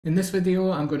In this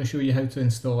video, I'm going to show you how to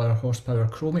install our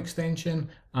HorsePower Chrome extension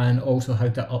and also how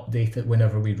to update it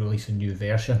whenever we release a new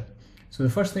version. So the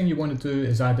first thing you want to do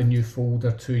is add a new folder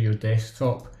to your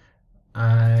desktop,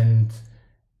 and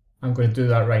I'm going to do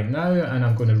that right now, and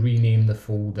I'm going to rename the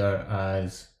folder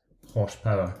as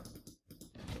HorsePower.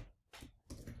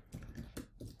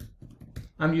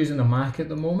 I'm using a Mac at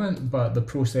the moment, but the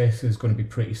process is going to be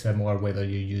pretty similar whether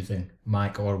you're using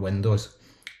Mac or Windows.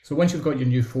 So once you've got your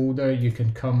new folder, you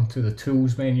can come to the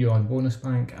Tools menu on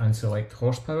Bonusbank and select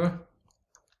HorsePower.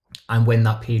 And when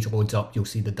that page loads up, you'll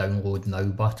see the Download Now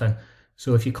button.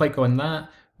 So if you click on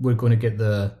that, we're going to get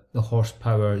the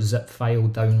HorsePower zip file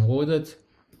downloaded.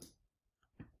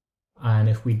 And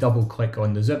if we double click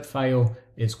on the zip file,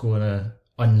 it's going to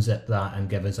unzip that and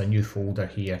give us a new folder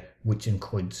here, which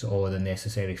includes all the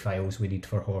necessary files we need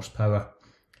for HorsePower.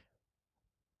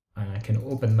 And I can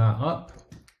open that up.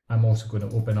 I'm also going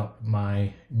to open up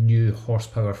my new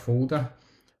HorsePower folder,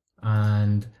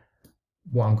 and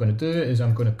what I'm going to do is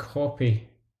I'm going to copy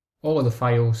all of the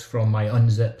files from my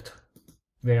unzipped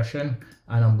version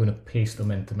and I'm going to paste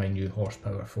them into my new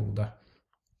HorsePower folder.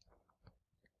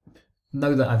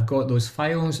 Now that I've got those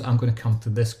files, I'm going to come to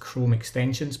this Chrome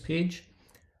extensions page,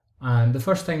 and the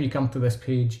first time you come to this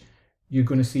page, you're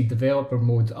going to see developer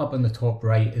mode up in the top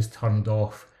right is turned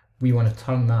off. We want to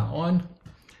turn that on,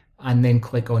 and then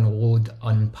click on Load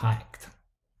Unpacked,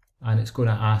 and it's going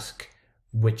to ask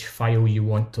which file you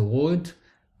want to load.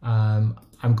 I'm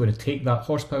going to take that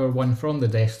HorsePower one from the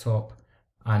desktop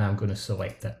and I'm going to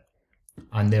select it,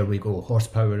 and there we go,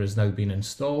 HorsePower has now been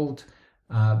installed,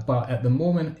 but at the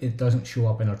moment it doesn't show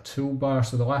up in our toolbar.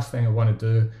 So the last thing I want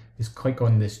to do is click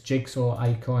on this jigsaw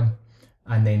icon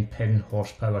and then pin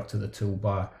HorsePower to the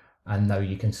toolbar, and now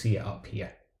you can see it up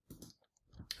here.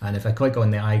 And if I click on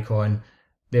the icon,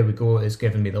 there we go, it's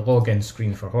giving me the login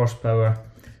screen for HorsePower.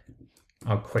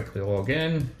 I'll quickly log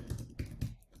in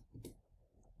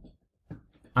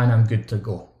and I'm good to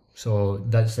go. So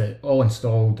that's it, all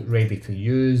installed, ready to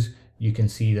use. You can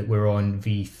see that we're on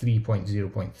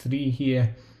v3.0.3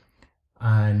 here,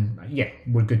 and yeah,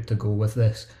 we're good to go with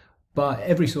this. But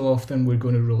every so often we're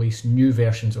going to release new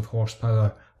versions of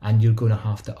HorsePower and you're going to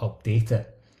have to update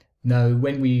it. Now,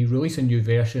 when we release a new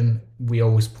version, we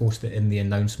always post it in the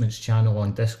announcements channel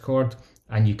on Discord,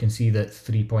 and you can see that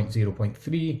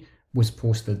 3.0.3 was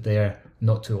posted there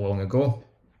not too long ago.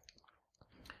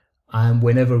 And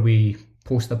whenever we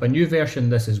post up a new version,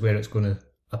 this is where it's going to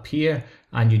appear,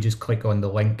 and you just click on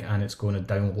the link and it's going to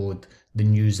download the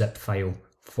new zip file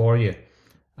for you.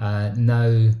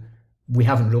 Now, we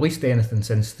haven't released anything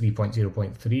since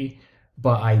 3.0.3,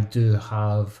 but I do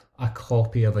have a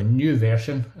copy of a new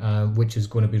version which is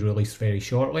going to be released very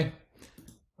shortly,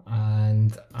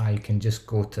 and I can just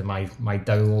go to my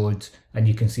downloads, and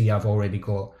you can see I've already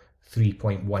got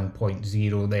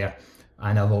 3.1.0 there,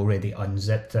 and I've already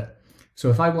unzipped it. So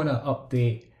if I want to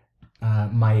update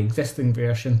my existing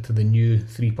version to the new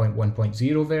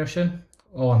 3.1.0 version,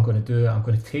 all I'm going to do, I'm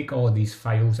going to take all of these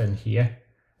files in here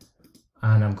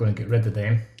and I'm going to get rid of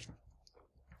them.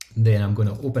 Then I'm going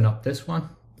to open up this one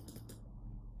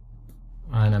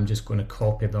and I'm just going to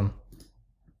copy them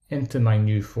into my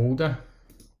new folder,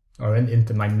 or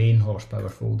into my main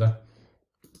HorsePower folder.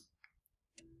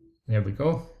 There we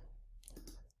go.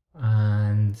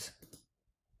 And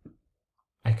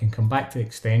I can come back to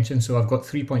extension. So I've got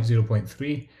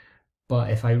 3.0.3, but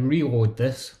if I reload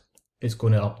this, it's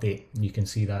going to update. You can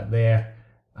see that there.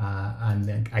 And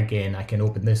then again, I can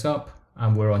open this up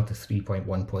and we're on to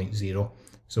 3.1.0.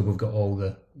 So we've got all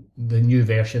the new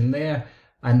version there.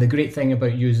 And the great thing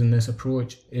about using this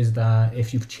approach is that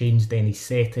if you've changed any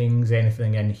settings,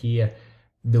 anything in here,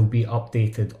 they'll be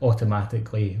updated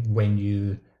automatically when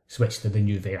you switch to the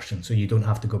new version. So you don't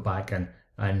have to go back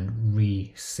and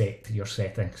reset your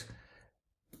settings.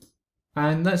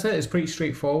 And that's it, it's pretty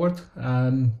straightforward.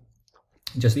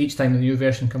 Just each time the new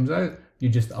version comes out, you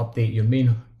just update your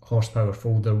main HorsePower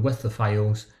folder with the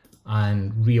files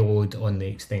and reload on the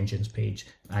extensions page,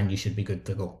 and you should be good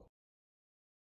to go.